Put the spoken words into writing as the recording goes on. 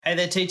Hey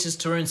there teachers,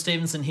 Tarun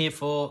Stevenson here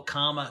for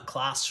Calmer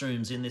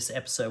Classrooms. In this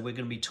episode, we're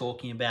going to be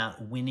talking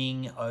about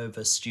winning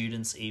over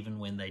students even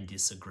when they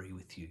disagree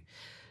with you.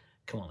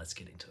 Come on, let's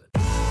get into it.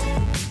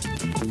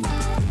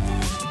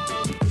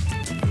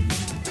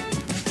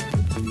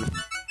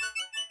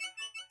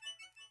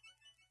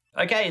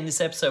 Okay, in this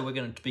episode, we're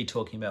going to be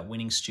talking about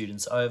winning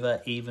students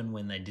over even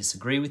when they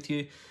disagree with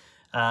you.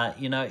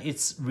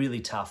 It's really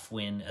tough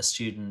when a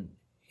student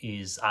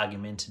is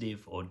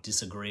argumentative or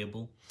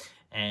disagreeable,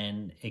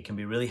 and it can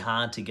be really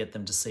hard to get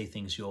them to see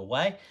things your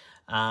way.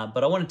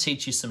 But I want to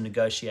teach you some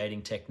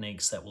negotiating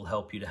techniques that will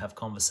help you to have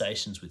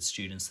conversations with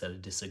students that are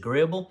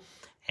disagreeable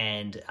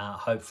and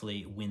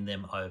hopefully win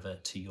them over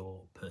to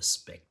your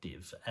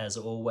perspective. As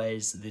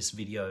always, this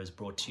video is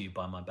brought to you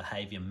by my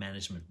Behavior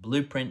Management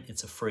Blueprint.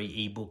 It's a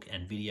free ebook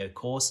and video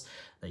course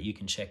that you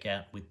can check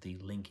out with the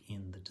link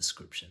in the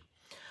description.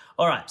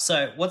 All right,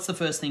 so what's the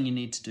first thing you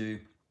need to do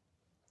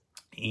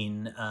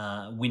in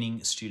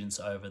winning students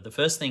over? The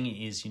first thing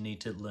is you need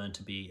to learn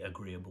to be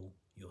agreeable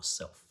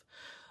yourself.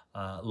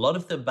 A lot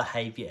of the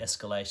behavior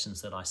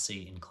escalations that I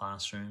see in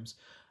classrooms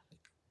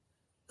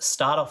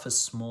start off as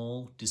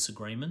small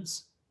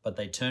disagreements, but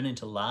they turn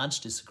into large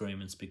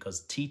disagreements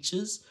because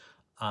teachers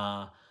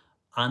are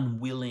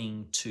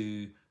unwilling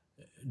to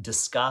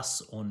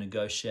discuss or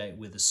negotiate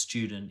with a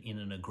student in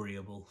an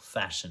agreeable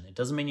fashion. It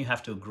doesn't mean you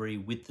have to agree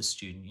with the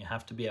student. You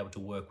have to be able to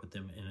work with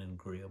them in an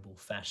agreeable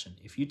fashion.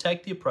 If you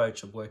take the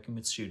approach of working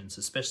with students,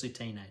 especially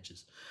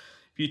teenagers,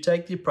 if you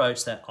take the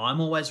approach that I'm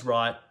always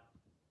right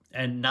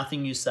and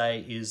nothing you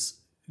say is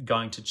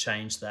going to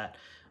change that,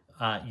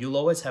 you'll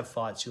always have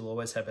fights, you'll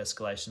always have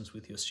escalations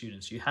with your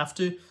students. You have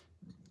to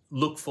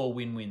look for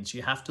win-wins.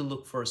 You have to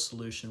look for a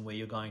solution where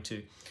you're going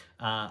to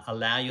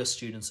allow your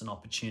students an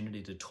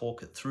opportunity to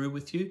talk it through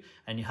with you,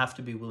 and you have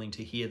to be willing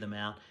to hear them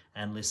out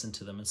and listen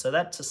to them. And so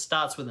that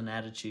starts with an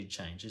attitude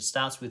change. It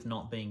starts with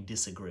not being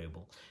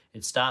disagreeable.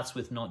 It starts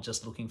with not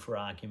just looking for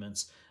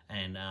arguments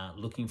and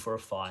looking for a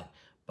fight,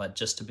 but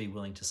just to be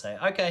willing to say,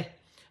 okay,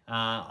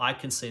 I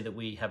can see that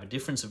we have a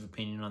difference of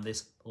opinion on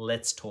this.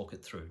 Let's talk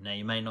it through. Now,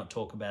 you may not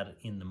talk about it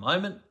in the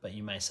moment, but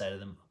you may say to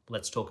them,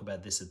 let's talk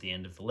about this at the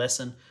end of the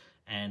lesson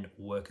and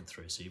work it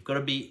through. So you've got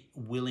to be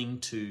willing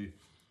to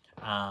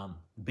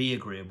be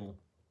agreeable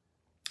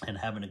and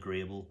have an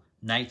agreeable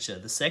nature.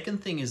 The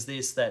second thing is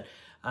this, that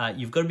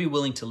you've got to be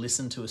willing to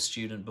listen to a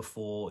student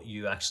before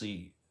you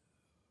actually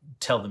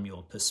tell them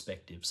your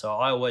perspective. So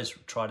I always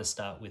try to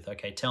start with,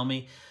 okay, tell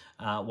me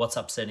what's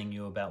upsetting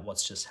you about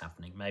what's just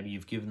happening. Maybe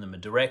you've given them a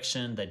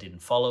direction, they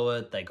didn't follow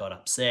it, they got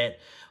upset,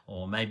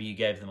 or maybe you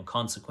gave them a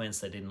consequence,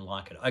 they didn't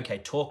like it. Okay,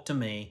 talk to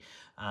me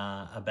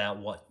about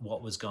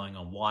what was going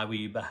on. Why were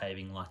you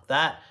behaving like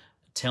that?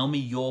 Tell me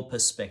your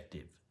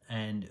perspective.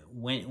 And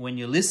when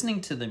you're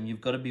listening to them, you've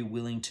got to be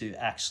willing to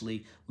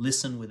actually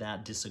listen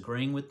without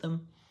disagreeing with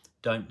them.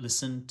 Don't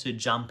listen to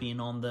jump in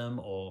on them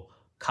or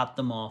cut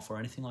them off or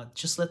anything like that.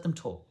 Just let them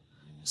talk.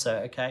 So,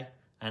 okay,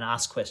 and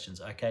ask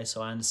questions. Okay,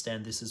 so I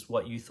understand this is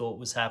what you thought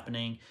was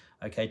happening.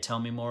 Okay, tell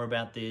me more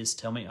about this.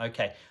 Tell me,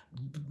 okay.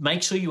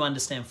 Make sure you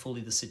understand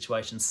fully the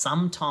situation.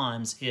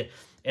 Sometimes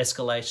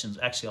escalations,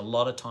 actually a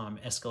lot of time,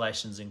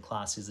 escalations in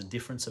class is a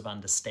difference of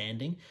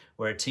understanding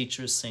where a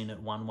teacher has seen it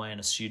one way and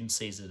a student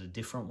sees it a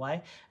different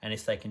way. And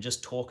if they can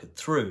just talk it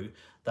through,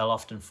 they'll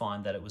often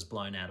find that it was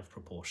blown out of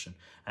proportion.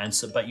 And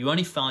so, but you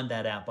only find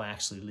that out by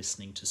actually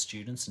listening to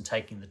students and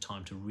taking the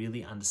time to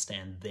really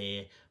understand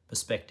their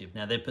perspective.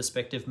 Now, their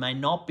perspective may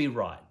not be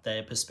right.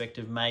 Their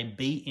perspective may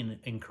be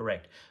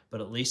incorrect,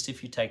 but at least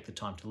if you take the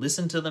time to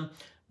listen to them,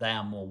 they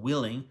are more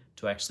willing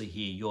to actually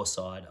hear your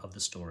side of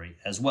the story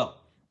as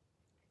well.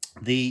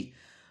 The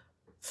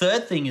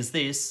third thing is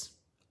this: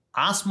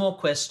 ask more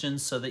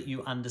questions so that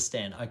you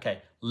understand.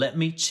 Okay, let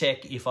me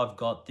check if I've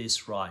got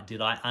this right.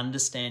 Did I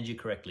understand you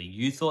correctly?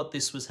 You thought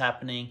this was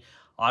happening.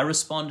 I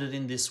responded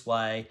in this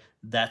way.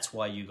 That's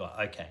why you got,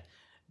 okay.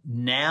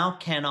 Now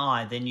can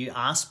I, then you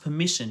ask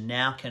permission.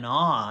 Now can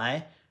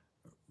I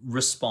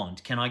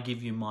respond? Can I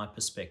give you my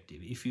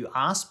perspective? If you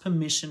ask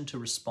permission to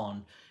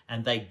respond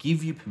and they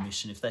give you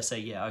permission, if they say,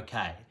 yeah,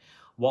 okay,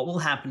 what will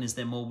happen is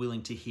they're more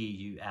willing to hear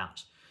you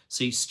out.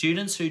 See,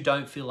 students who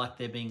don't feel like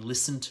they're being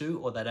listened to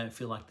or they don't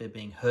feel like they're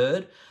being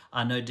heard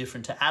are no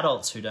different to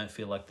adults who don't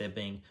feel like they're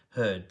being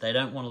heard. They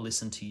don't want to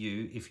listen to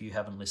you if you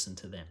haven't listened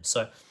to them.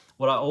 So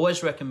what I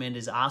always recommend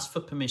is ask for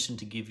permission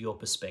to give your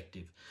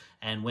perspective.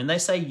 And when they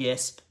say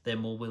yes, they're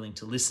more willing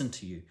to listen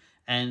to you.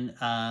 And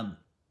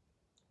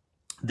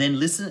then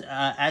listen,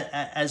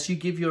 as you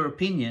give your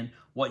opinion,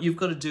 what you've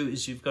got to do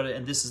is you've got to,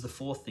 and this is the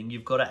fourth thing,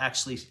 you've got to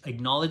actually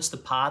acknowledge the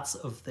parts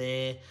of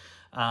their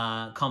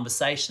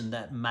conversation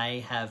that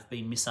may have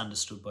been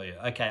misunderstood by you.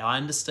 Okay, I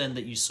understand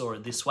that you saw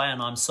it this way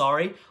and I'm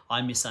sorry,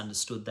 I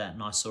misunderstood that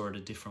and I saw it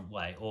a different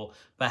way. Or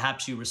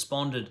perhaps you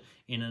responded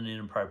in an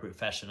inappropriate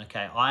fashion.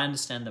 Okay, I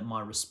understand that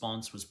my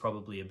response was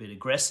probably a bit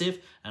aggressive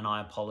and I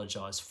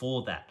apologize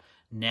for that.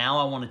 Now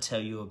I want to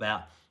tell you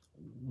about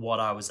what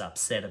I was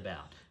upset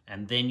about.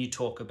 And then you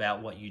talk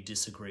about what you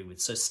disagree with.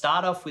 So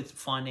start off with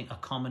finding a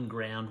common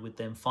ground with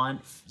them.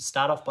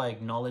 Start off by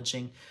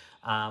acknowledging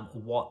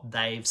what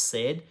they've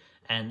said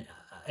and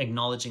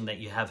acknowledging that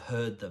you have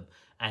heard them,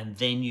 and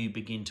then you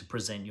begin to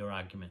present your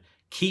argument.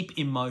 Keep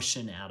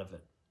emotion out of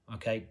it,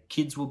 okay?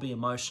 Kids will be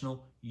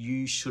emotional.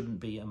 You shouldn't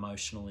be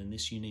emotional in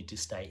this. You need to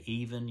stay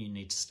even. You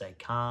need to stay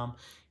calm.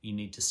 You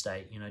need to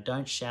stay,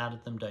 don't shout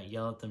at them, don't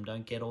yell at them,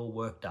 don't get all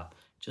worked up.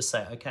 Just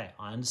say, okay,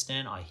 I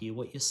understand, I hear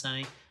what you're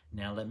saying,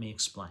 now let me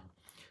explain.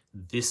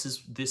 This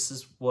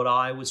is what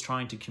I was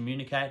trying to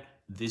communicate.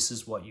 This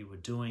is what you were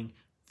doing.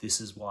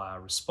 This is why I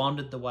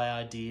responded the way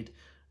I did.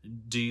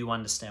 Do you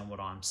understand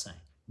what I'm saying?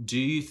 Do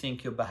you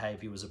think your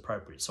behavior was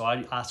appropriate? So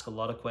I ask a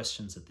lot of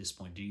questions at this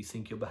point. Do you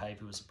think your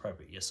behavior was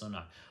appropriate? Yes or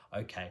no?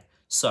 Okay,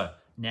 so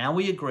now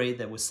we agree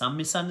there was some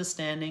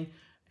misunderstanding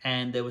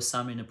and there was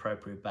some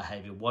inappropriate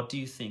behavior. What do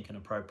you think an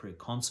appropriate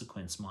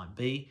consequence might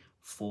be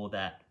for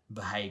that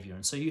behavior?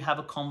 And so you have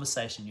a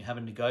conversation, you have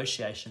a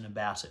negotiation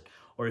about it.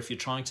 Or if you're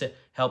trying to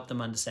help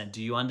them understand,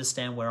 do you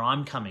understand where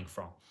I'm coming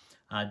from?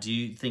 Do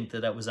you think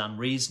that that was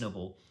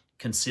unreasonable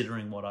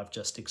considering what I've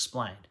just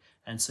explained?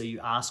 And so you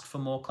ask for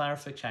more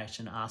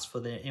clarification, ask for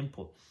their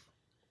input.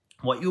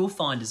 What you'll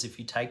find is if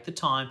you take the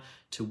time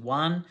to,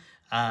 one,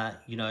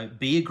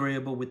 be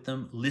agreeable with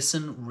them,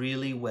 listen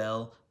really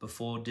well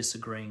before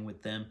disagreeing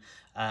with them,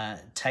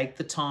 take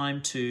the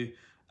time to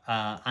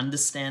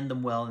understand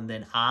them well, and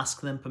then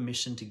ask them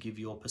permission to give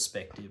your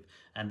perspective.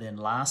 And then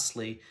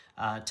lastly,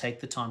 take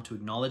the time to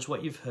acknowledge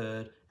what you've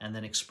heard and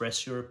then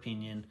express your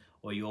opinion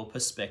or your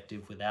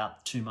perspective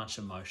without too much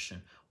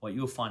emotion. What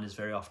you'll find is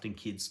very often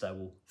kids, they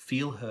will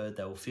feel heard,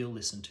 they will feel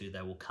listened to,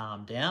 they will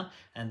calm down,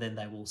 and then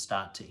they will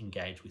start to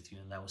engage with you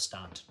and they will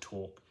start to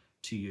talk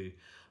to you.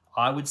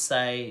 I would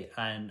say,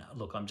 and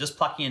look, I'm just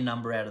plucking a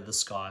number out of the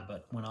sky,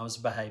 but when I was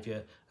a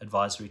behaviour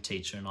advisory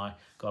teacher and I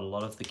got a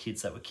lot of the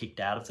kids that were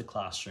kicked out of the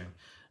classroom,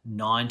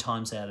 9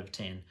 times out of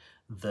 10,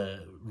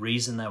 the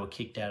reason they were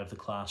kicked out of the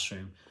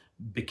classroom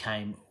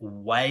became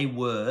way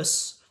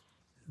worse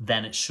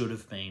than it should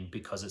have been,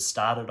 because it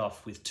started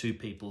off with 2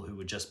 people who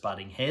were just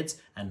butting heads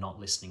and not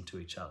listening to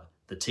each other,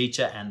 the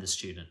teacher and the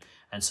student.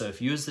 And so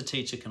if you as the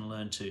teacher can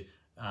learn to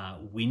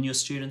win your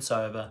students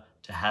over,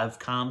 to have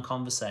calm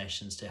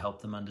conversations, to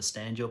help them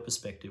understand your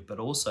perspective, but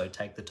also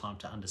take the time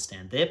to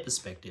understand their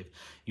perspective,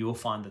 you will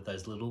find that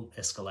those little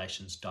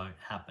escalations don't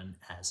happen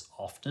as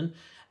often,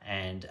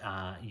 and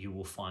you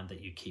will find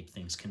that you keep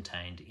things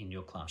contained in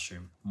your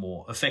classroom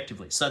more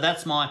effectively. So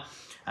that's my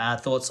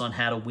thoughts on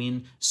how to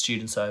win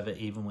students over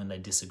even when they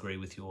disagree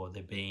with you or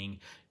they're being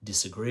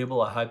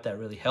disagreeable. I hope that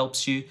really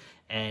helps you.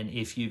 And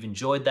if you've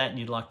enjoyed that and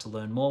you'd like to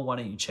learn more, why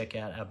don't you check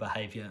out our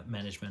Behaviour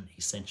Management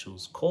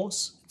Essentials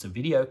course. It's a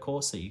video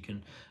course that you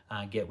can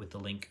get with the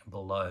link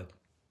below.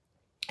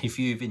 If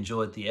you've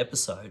enjoyed the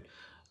episode,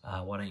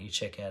 why don't you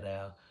check out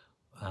our,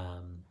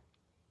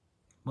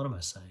 what am I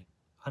saying?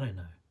 I don't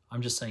know.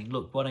 I'm just saying,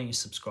 look, why don't you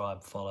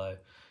subscribe, follow?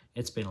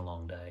 It's been a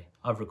long day.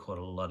 I've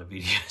recorded a lot of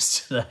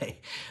videos today,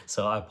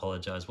 so I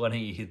apologize. Why don't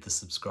you hit the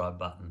subscribe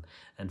button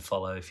and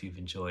follow if you've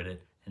enjoyed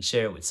it, and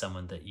share it with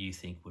someone that you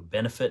think would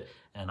benefit.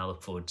 And I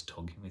look forward to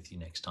talking with you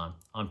next time.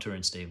 I'm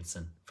Tarun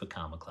Stevenson for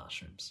Calmer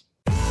Classrooms.